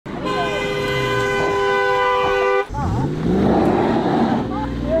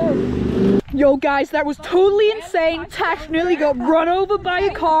Yo guys, that was totally insane. Tash nearly got run over by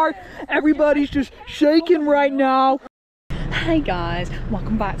a car. Everybody's just shaking right now. Hey guys,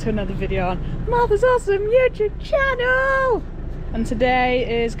 welcome back to another video on Mother's Awesome YouTube channel. And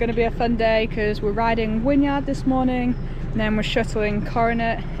today is going to be a fun day because we're riding Wynyard this morning and then we're shuttling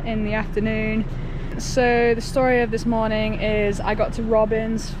Coronet in the afternoon. So the story of this morning is I got to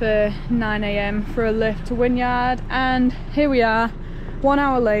Robin's for 9 AM for a lift to Wynyard, and here we are 1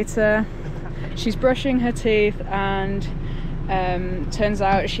 hour later. She's brushing her teeth and turns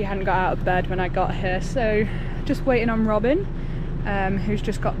out she hadn't got out of bed when I got here, so just waiting on Robin, who's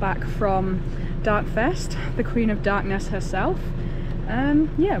just got back from Darkfest, the Queen of Darkness herself.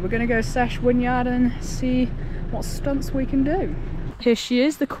 Yeah, we're gonna go sesh Wynyard and see what stunts we can do. Here she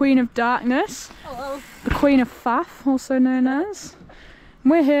is, the Queen of Darkness. Hello. The Queen of Faff, also known as.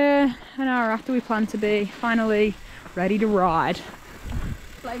 We're here an hour after we plan to be, finally ready to ride.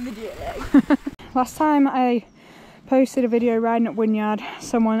 Last time I posted a video riding at Wynyard,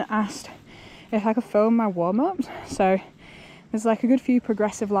 someone asked if I could film my warm-ups. So there's like a good few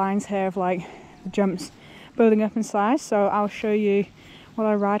progressive lines here of like the jumps building up in size. So I'll show you what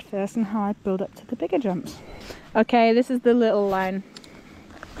I ride first and how I build up to the bigger jumps. Okay, this is the little line.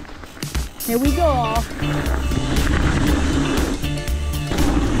 Here we go.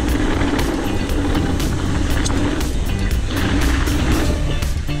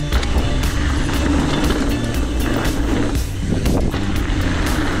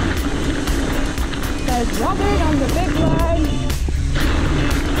 There's Robin on the big line.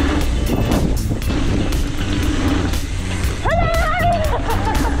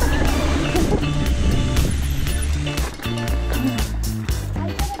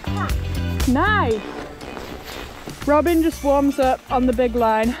 Nice! Robin just warms up on the big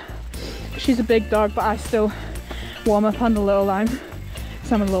line. She's a big dog, but I still warm up on the little line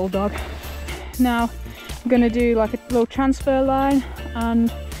because I'm a little dog. Now I'm going to do like a little transfer line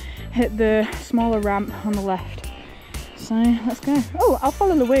and hit the smaller ramp on the left. So let's go. Oh, I'll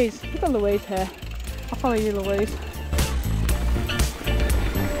follow Louise. We've got Louise here. I'll follow you, Louise.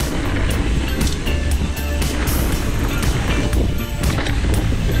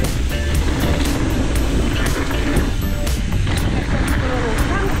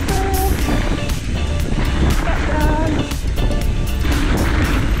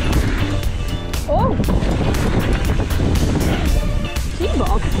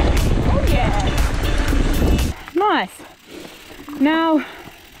 Nice. Now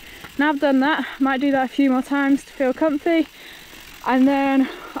I've done that, might do that a few more times to feel comfy, and then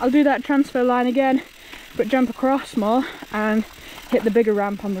I'll do that transfer line again but jump across more and hit the bigger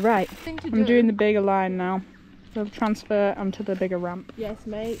ramp on the right. I'm doing the bigger line now, so transfer onto the bigger ramp. Yes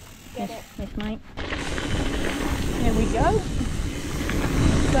mate, yes mate. Here we go.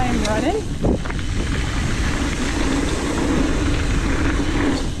 Same running.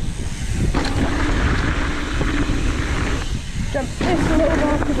 Jump this a little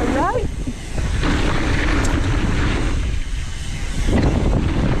more to the right.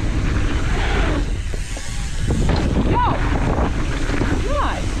 Go!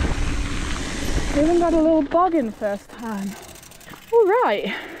 Nice! We even got a little boggin first time.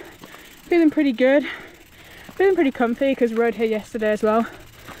 Alright. Feeling pretty good. Feeling pretty comfy because we rode here yesterday as well.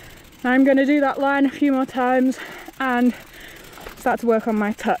 Now I'm going to do that line a few more times and start to work on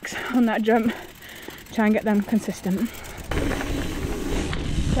my tucks on that jump. Try and get them consistent.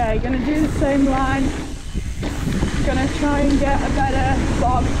 Okay, gonna do the same line. Gonna try and get a better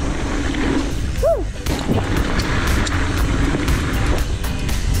bob. Woo.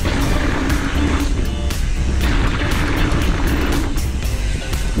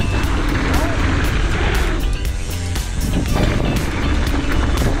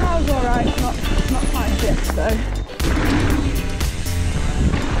 That was alright, not quite shit though.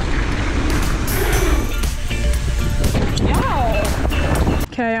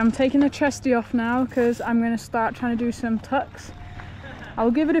 Okay, I'm taking the chesty off now because I'm going to start trying to do some tucks. I'll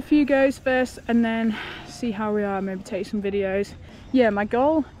give it a few goes first and then see how we are, maybe take some videos. Yeah, my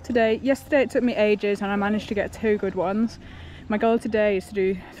goal today, yesterday it took me ages and I managed to get 2 good ones. My goal today is to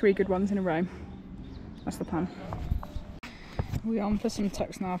do 3 good ones in a row. That's the plan. We're on for some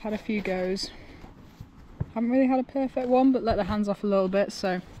tucks now. I've had a few goes. Haven't really had a perfect one, but let the hands off a little bit,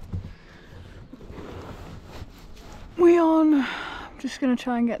 so. We're on. Just going to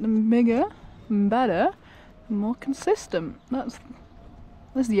try and get them bigger and better and more consistent. That's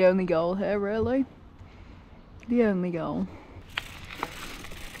the only goal here, really. The only goal.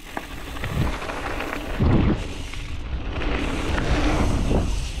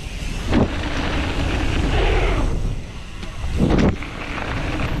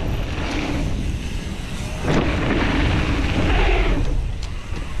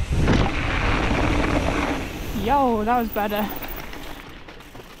 Oh, that was better.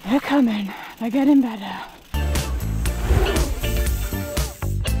 They're coming. They're getting better.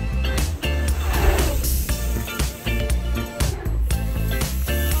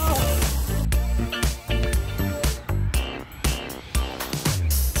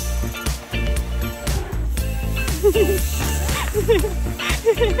 This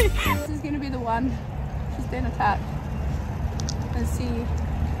is gonna be the one. She's been attacked. Let's see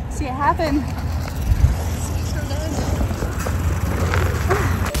it happen.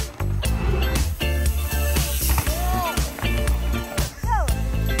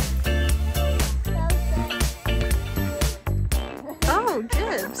 Oh,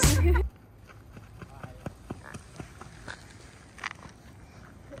 Gibbs. Put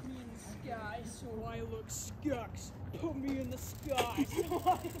me in the sky so I look scucks. Put me in the sky.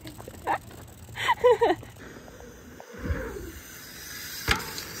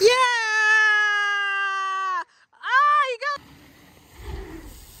 Yeah! Ah, you got.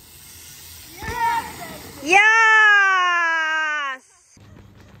 Yes!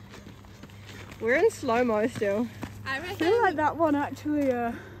 We're in slow-mo still. I I feel like that one actually,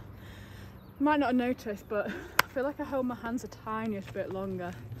 you might not notice, but I feel like I held my hands a tiniest bit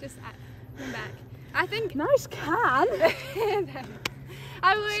longer. just come back. I think. Nice can!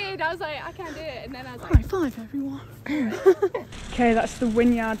 I was like, I can't do it, and then I was like, High five, everyone. Okay, that's the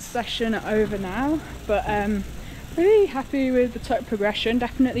Wynyard session over now, but really happy with the tuck progression,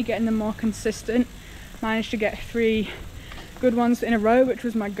 definitely getting them more consistent. Managed to get 3 good ones in a row, which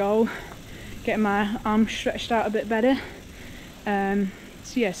was my goal, getting my arms stretched out a bit better.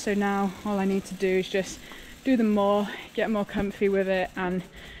 So yeah, so now all I need to do is just do them more, get more comfy with it, and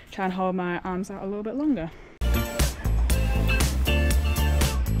try and hold my arms out a little bit longer.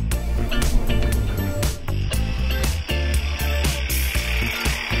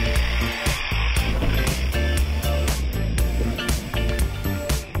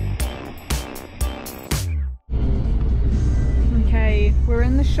 We're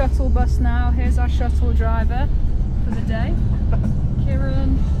in the shuttle bus now. Here's our shuttle driver for the day.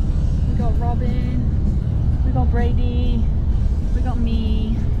 Kieran, we got Robin, we got Brady, we got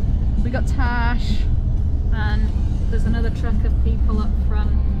me, we got Tash, and there's another truck of people up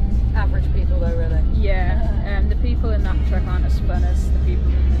front. Average people though, really. Yeah, the people in that truck aren't as fun as the people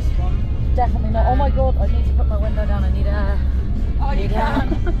in this one. Definitely not. Oh my god, I need to put my window down. I need air. oh, you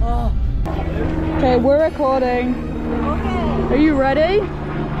can. Oh. Okay, we're recording. Okay. Are you ready?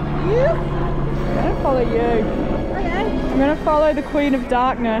 You? I'm gonna follow you. Okay. I'm gonna follow the Queen of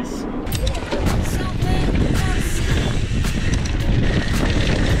Darkness.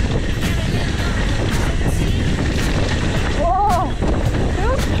 Whoa!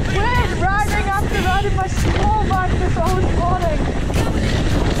 Feels weird riding after riding my small bike this whole morning.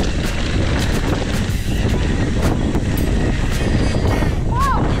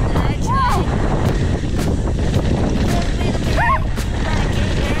 Whoa! Whoa!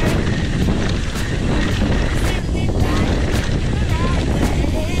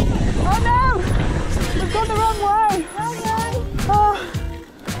 Oh no! We've gone the wrong way! Oh.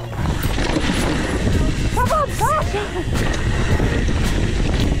 Come on, Tash!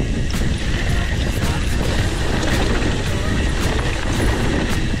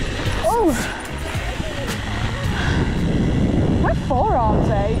 Oh! My forearms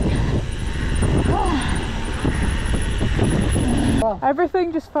ache.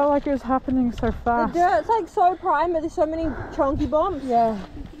 Everything just felt like it was happening so fast. The dirt's like so prime, but there's so many chunky bumps. Yeah.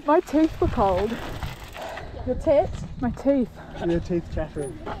 My teeth were cold. Your tits? My teeth. Your teeth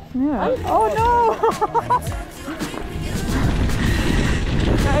chattering. Yeah. Oh no!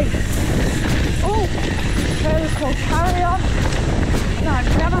 Okay. Oh! Okay, this called carry on. No,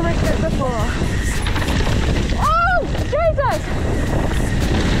 I've never risked it before. Oh! Jesus!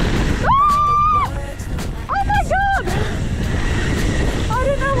 Ah! Oh my god! I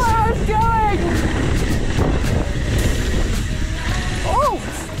didn't know where I was going! Oh!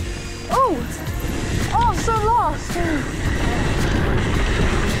 Oh! Oh, I'm so lost!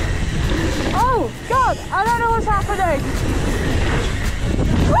 Oh god, I don't know what's happening!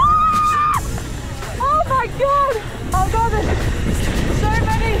 Ah! Oh my god! Oh god, there's so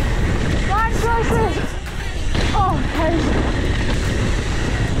many blind places! Oh, okay.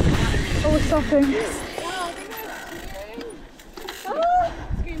 Oh, we're stopping.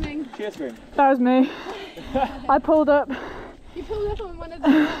 Screaming. Cheers, scream. That was me. I pulled up. You pulled up on one of the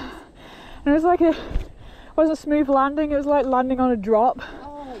ones. And it was like it wasn't a smooth landing, it was like landing on a drop.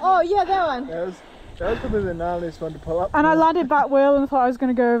 Oh yeah, that one. That was probably the gnarliest one to pull up. And I landed back wheel and thought I was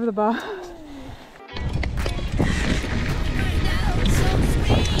going to go over the bar.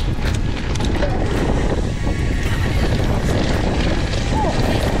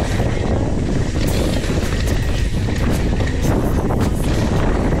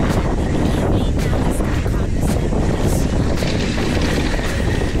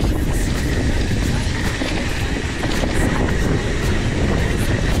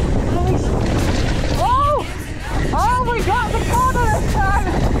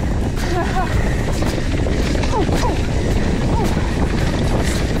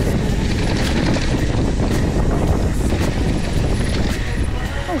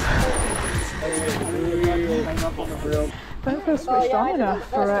 Don't feel switched on enough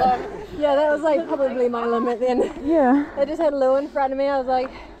for it. Yeah, that was like probably my limit then. Yeah. I just had Lou in front of me. I was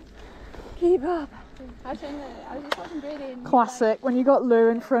like, keep up. I was just watching Brady and Classic. When you got Lou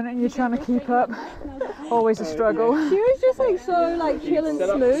in front and you're trying to keep up, always a struggle. She was just like so like chill and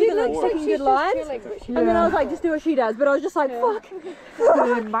smooth. She looks like good lines. And then I was like, just do what she does. But I was just like, fuck.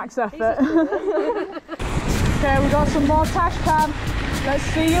 Max effort. Okay, we got some more Tash cam. Let's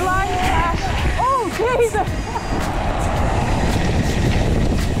see your line, Tash. Oh, Jesus!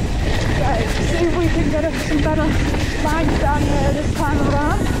 Okay, see if we can get us some better lines down here this time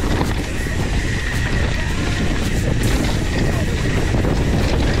around.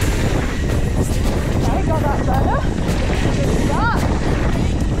 Okay, got that better. Good start.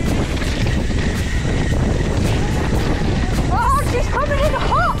 Oh, she's coming in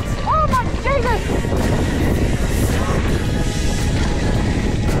hot! Oh my Jesus!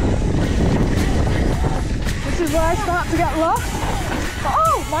 This is where I start to get lost.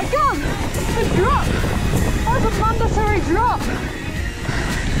 Oh my God! The drop! That was a mandatory drop!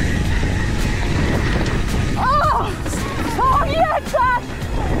 Oh! Oh yeah, Dad!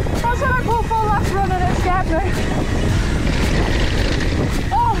 That's when I pulled full last run and it scared me.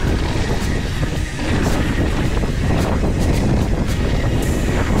 Oh!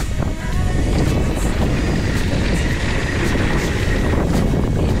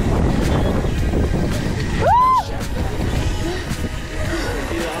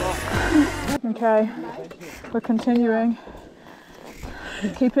 Okay, we're continuing.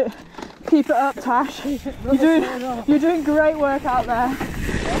 Keep it up, Tash. You're doing great work out there.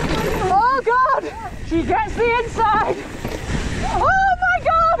 Oh God! She gets the inside. Oh my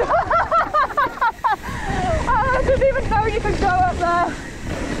God! I didn't even know you could go up there.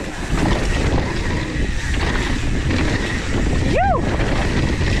 You!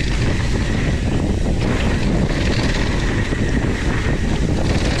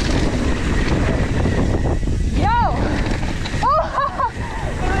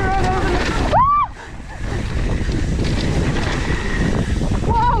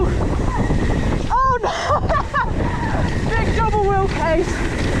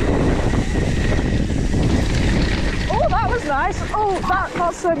 Oh, that was nice. Oh, that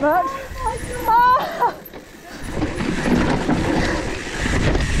not so much. Oh.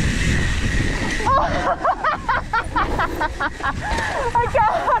 Oh. I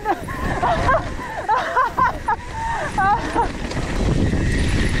can't.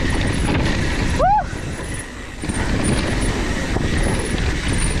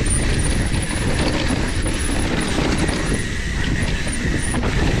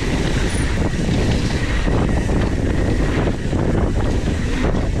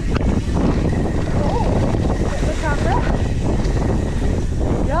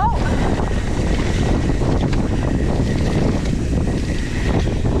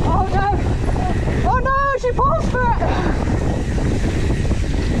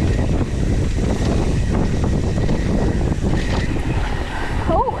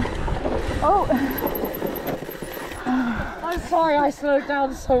 Sorry, I slowed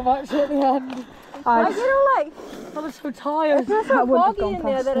down so much at the end. I was so tired. It's so foggy in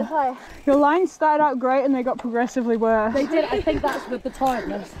there that it's like... Your lines started out great and they got progressively worse. They did. I think that's with the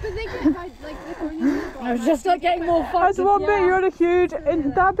tiredness. But they get like I was just like getting more fucked. There's one bit you're on a huge,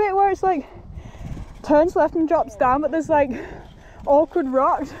 in that bit where it's like turns left and drops down, but there's like awkward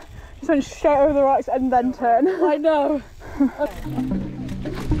rocks. Just went straight over the rocks and then turn. I know.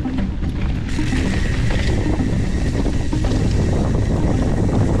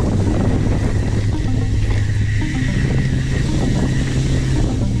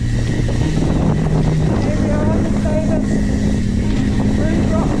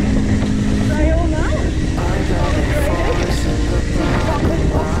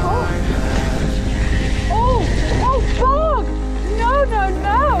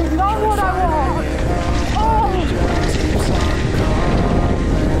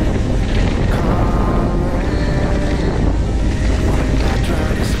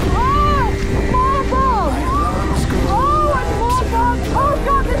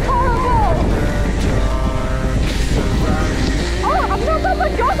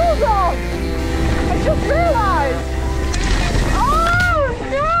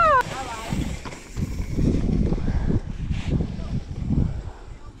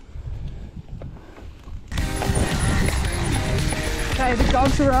 Okay, the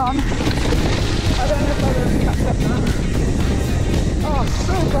dogs are on. I don't know if I'm going to catch up now. Oh,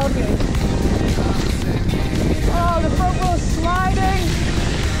 so boggy. Oh, the front wheel's sliding.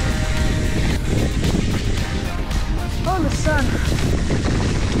 Oh, the sun.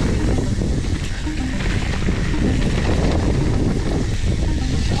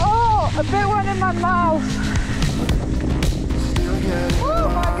 that mouse. Oh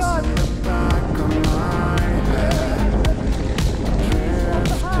my god.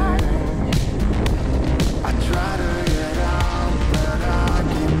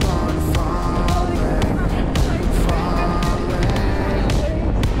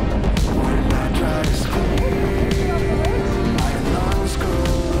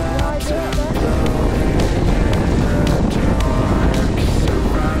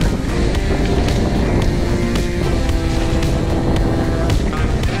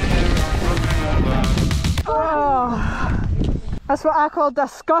 That's what I call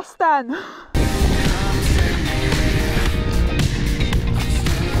disgusting.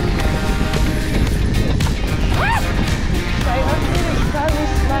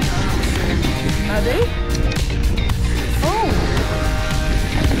 Ready? Oh!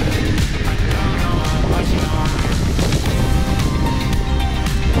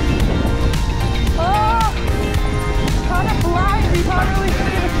 Oh! It's kind of blind, you can't really see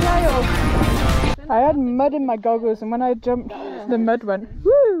the trail. I had mud in my goggles and when I jumped, the mud went,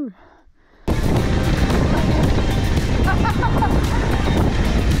 woo!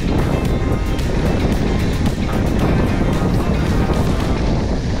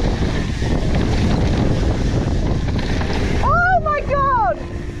 Oh my god!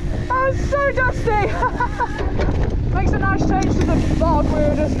 That was so dusty! Makes a nice change to the bog we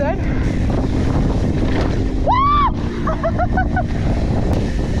were just in.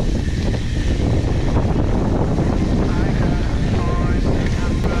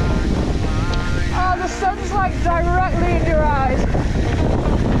 Oh, the sun's like directly in your eyes.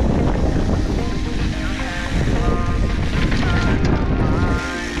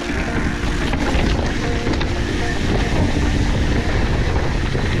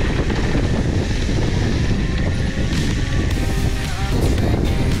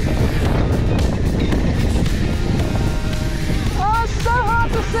 Oh, it's so hard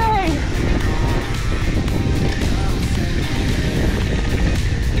to see.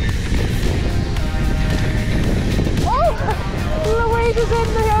 Louise is in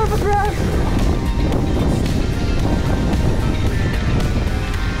the overgrowth.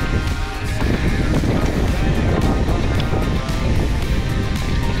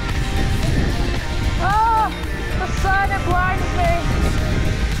 Oh, the sun, it blinds me.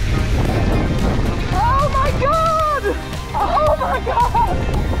 Oh my god! Oh my god!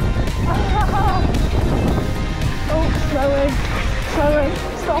 Oh, slowing,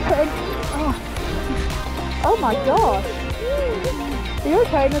 stopping. Oh my god. Are you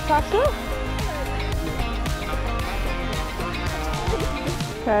okay, Natasha?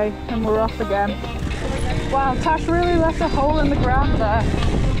 Okay, and we're off again. Wow, Tash really left a hole in the ground there.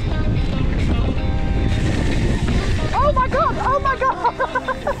 Oh my god! Oh my god!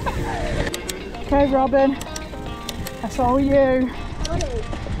 Okay, Robin. That's all you.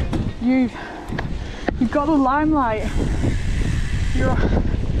 You've got the limelight. You're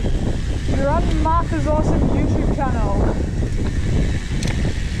on Martha's Awesome YouTube channel.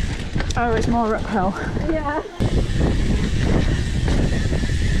 Oh, it's more uphill. Yeah.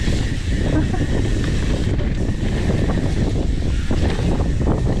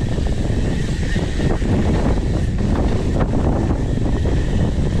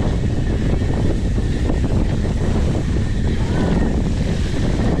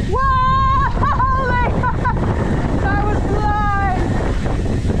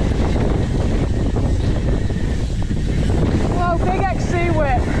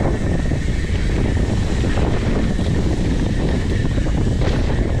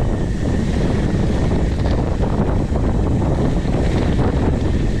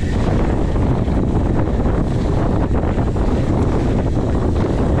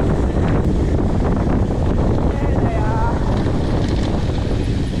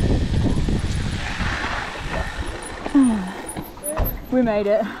 We made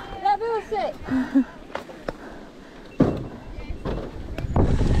it. That was sick.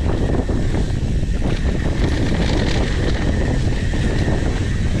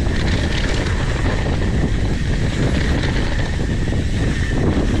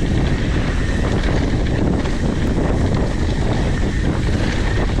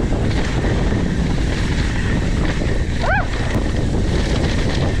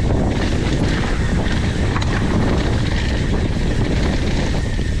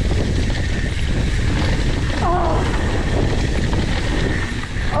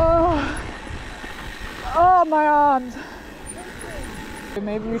 Oh, my arms.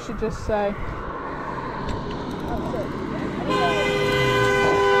 Maybe we should just say.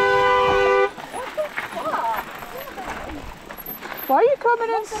 Why are you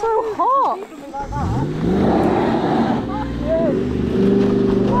coming in so hot.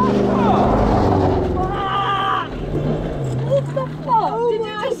 What the fuck? Did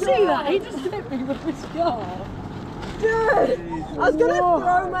you just see that? He just hit me with his car. Dude, I was gonna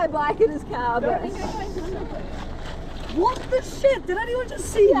throw my bike in his car, but What the shit? Did anyone just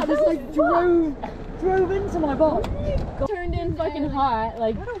see that? Just like drove into my bike. Turned in fucking hot,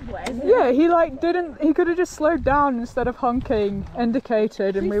 like. Yeah, he like didn't. He could have just slowed down instead of honking,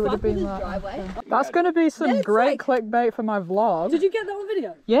 indicated, and we would have been like. driveway. That's gonna be some great clickbait for my vlog. Did you get that on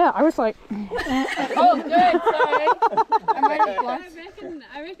video? Yeah, I was like. Oh, good. Sorry. I might have blocked.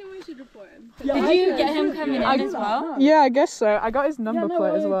 I reckon we should report him. Yeah, Did you get him coming in as well? Yeah, I guess so. I got his number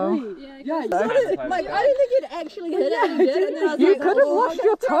plate as well. Yeah, Like, I didn't think you'd actually hit it. And you did, and then I was You like, could have oh, lost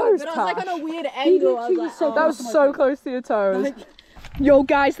your toes, but I was like Tash. on a weird angle. I was like, oh. That was so close to your toes. Yo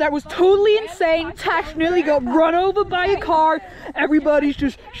guys, that was totally insane. Tash nearly got run over by a car. Everybody's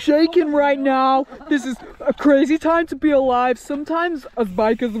just shaking right now. This is a crazy time to be alive. Sometimes as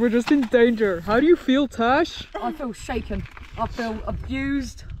bikers we're just in danger. How do you feel, Tash? I feel shaken. I feel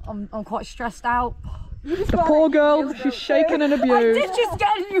abused. I'm quite stressed out. The poor girl, she's shaken and I abused. did just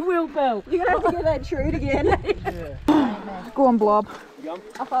get a new wheel belt. You're gonna have to get that trued again. Go on, Blob.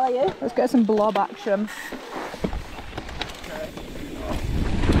 I'll follow you. Let's get some Blob action.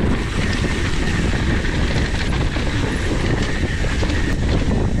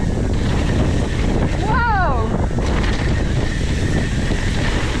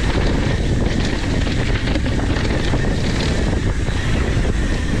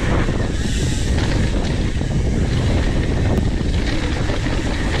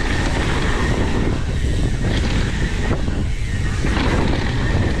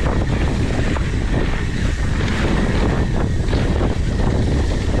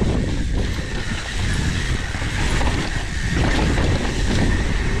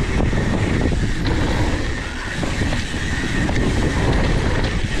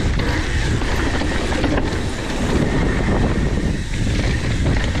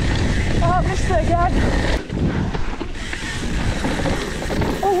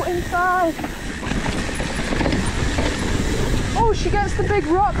 Oh, inside. Oh, she gets the big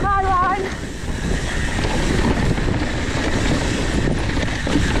rock high line.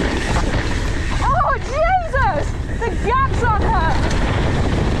 Oh, Jesus! The gaps on her.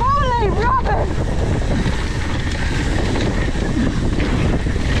 Holy Robin!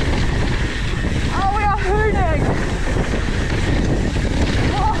 Oh, we are hooning.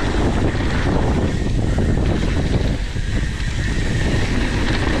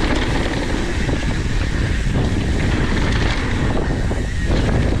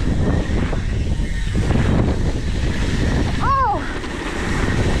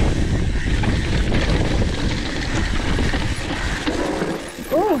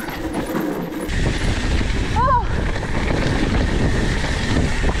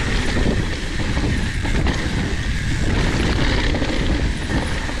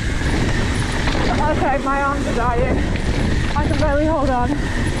 Okay, my arms are dying. I can barely hold on.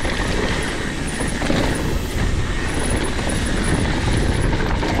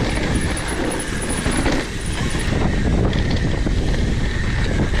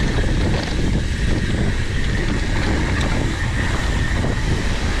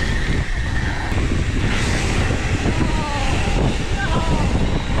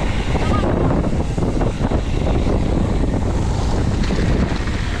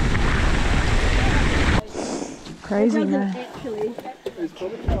 Crazy, man.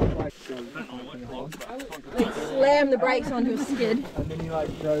 Like, slam the brakes onto a skid. And then he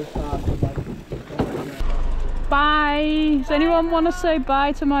like drove past and like. Bye. Does anyone want to say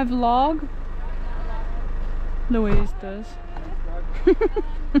bye to my vlog? Louise does. See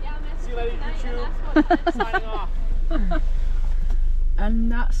you later, YouTube. Signing off.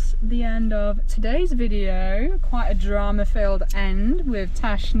 And that's the end of today's video. Quite a drama-filled end with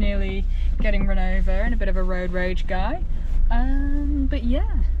Tash nearly getting run over and a bit of a road rage guy. But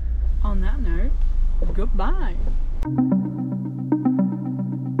yeah, on that note, goodbye.